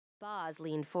Boz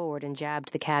leaned forward and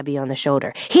jabbed the cabbie on the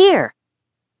shoulder. Here!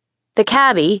 The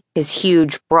cabbie, his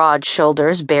huge, broad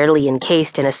shoulders barely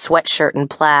encased in a sweatshirt and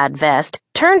plaid vest,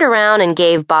 turned around and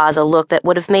gave Boz a look that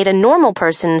would have made a normal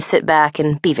person sit back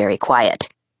and be very quiet.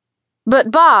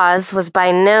 But Boz was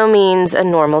by no means a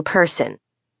normal person.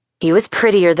 He was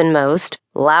prettier than most,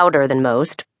 louder than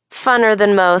most, funner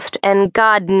than most, and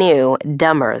God knew,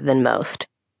 dumber than most.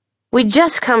 We'd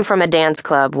just come from a dance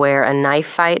club where a knife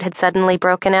fight had suddenly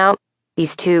broken out.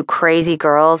 These two crazy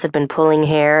girls had been pulling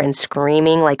hair and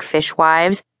screaming like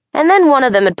fishwives, and then one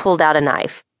of them had pulled out a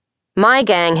knife. My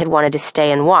gang had wanted to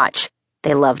stay and watch.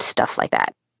 They loved stuff like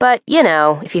that. But, you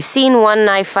know, if you've seen one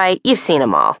knife fight, you've seen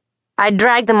them all. I'd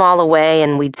dragged them all away,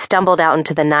 and we'd stumbled out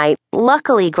into the night,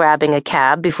 luckily grabbing a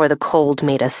cab before the cold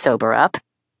made us sober up.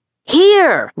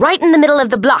 "Here, right in the middle of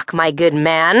the block, my good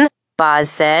man," Boz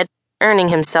said, earning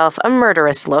himself a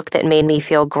murderous look that made me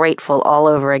feel grateful all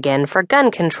over again for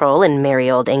gun control in merry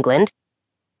old England.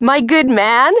 "My good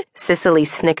man?" Cicely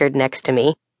snickered next to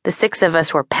me. The six of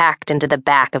us were packed into the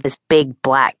back of this big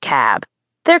black cab.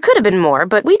 There could have been more,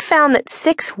 but we'd found that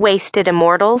 6 wasted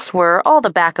Immortals were all the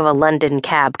back of a London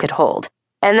cab could hold.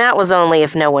 And that was only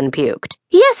if no one puked.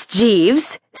 "Yes,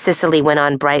 Jeeves," Cicely went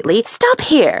on brightly. "Stop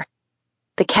here."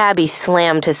 The cabbie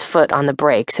slammed his foot on the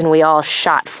brakes, and we all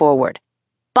shot forward.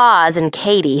 Boz and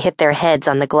Cate hit their heads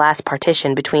on the glass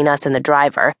partition between us and the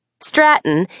driver.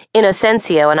 Stratton,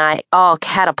 Innocencio, and I all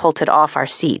catapulted off our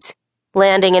seats,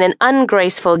 landing in an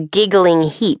ungraceful, giggling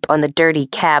heap on the dirty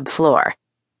cab floor.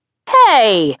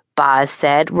 "Hey," Boz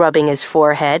said, rubbing his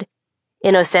forehead.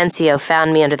 Innocencio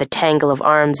found me under the tangle of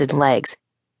arms and legs.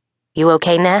 "You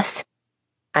okay, Ness?"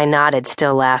 I nodded,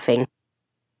 still laughing.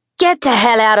 "Get the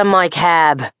hell out of my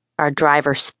cab," our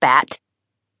driver spat.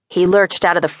 He lurched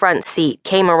out of the front seat,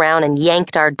 came around, and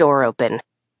yanked our door open.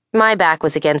 My back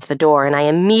was against the door, and I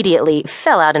immediately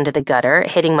fell out into the gutter,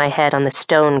 hitting my head on the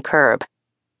stone curb.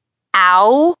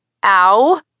 "Ow!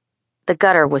 Ow!" The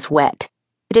gutter was wet.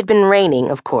 It had been raining,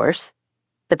 of course.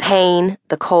 The pain,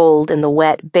 the cold, and the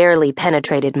wet barely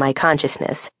penetrated my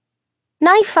consciousness.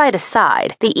 Knife fight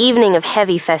aside, the evening of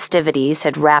heavy festivities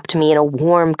had wrapped me in a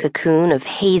warm cocoon of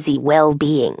hazy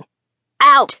well-being.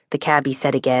 "Out!" the cabbie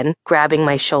said again, grabbing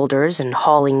my shoulders and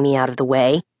hauling me out of the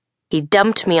way. He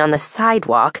dumped me on the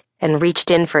sidewalk and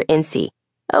reached in for Incy.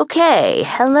 "Okay,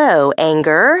 hello,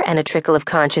 anger and a trickle of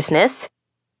consciousness."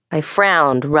 I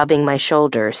frowned, rubbing my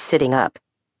shoulders, sitting up.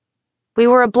 We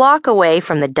were a block away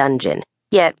from the dungeon,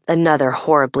 yet another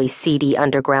horribly seedy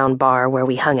underground bar where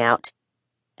we hung out.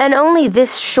 And only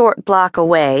this short block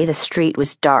away, the street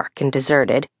was dark and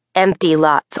deserted. Empty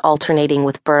lots alternating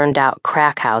with burned-out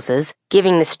crack houses,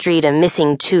 giving the street a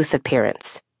missing tooth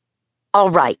appearance. "All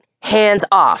right, hands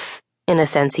off,"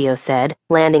 Innocencio said,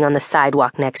 landing on the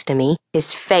sidewalk next to me.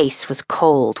 His face was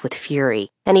cold with fury,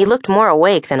 and he looked more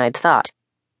awake than I'd thought.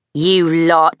 "You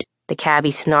lot," the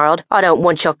cabbie snarled. "I don't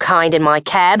want your kind in my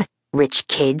cab. Rich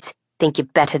kids, think you're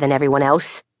better than everyone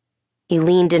else." He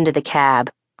leaned into the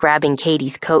cab, grabbing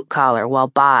Cate's coat collar while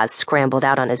Boz scrambled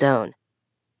out on his own.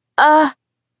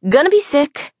 Gonna be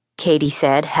sick," Cate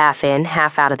said, half in,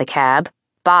 half out of the cab.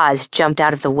 Boz jumped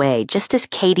out of the way just as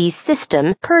Cate's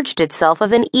system purged itself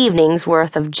of an evening's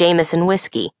worth of Jameson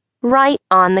whiskey, right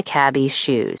on the cabbie's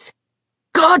shoes.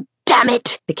 "God damn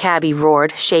it!" the cabbie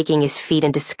roared, shaking his feet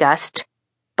in disgust.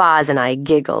 Boz and I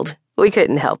giggled. We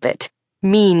couldn't help it.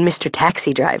 Mean Mr.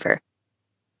 Taxi Driver.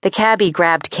 The cabbie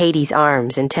grabbed Cate's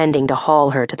arms, intending to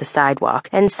haul her to the sidewalk,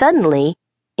 and suddenly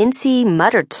Incy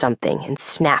muttered something and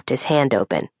snapped his hand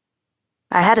open.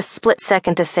 I had a split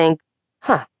second to think,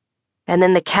 and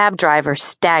then the cab driver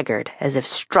staggered as if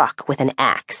struck with an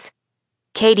axe.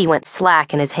 Cate went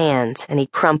slack in his hands, and he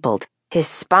crumpled, his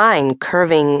spine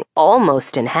curving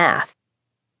almost in half.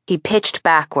 He pitched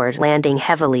backward, landing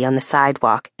heavily on the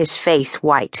sidewalk, his face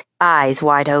white, eyes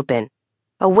wide open.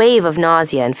 A wave of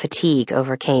nausea and fatigue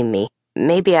overcame me.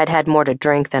 Maybe I'd had more to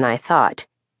drink than I thought.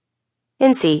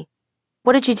 "Incy,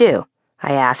 what did you do?"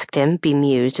 I asked him,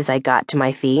 bemused as I got to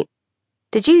my feet.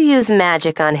 "Did you use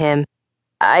magic on him?"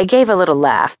 I gave a little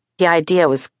laugh. The idea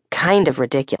was kind of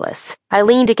ridiculous. I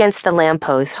leaned against the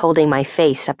lamppost, holding my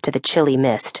face up to the chilly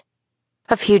mist.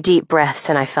 A few deep breaths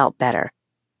and I felt better.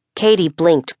 Cate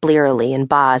blinked blearily and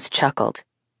Boz chuckled.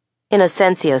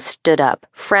 Innocencio stood up,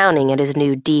 frowning at his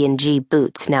new D&G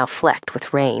boots now flecked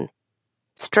with rain.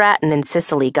 Stratton and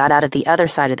Cicely got out of the other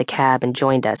side of the cab and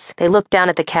joined us. They looked down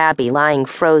at the cabbie lying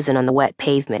frozen on the wet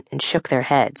pavement and shook their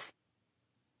heads.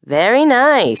 "Very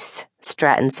nice,"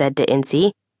 Stratton said to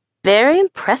Incy. "Very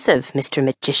impressive, Mr.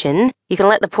 Magician. You can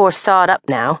let the poor sod up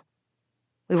now."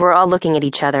 We were all looking at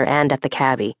each other and at the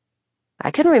cabbie.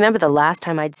 I couldn't remember the last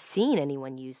time I'd seen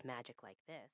anyone use magic like this.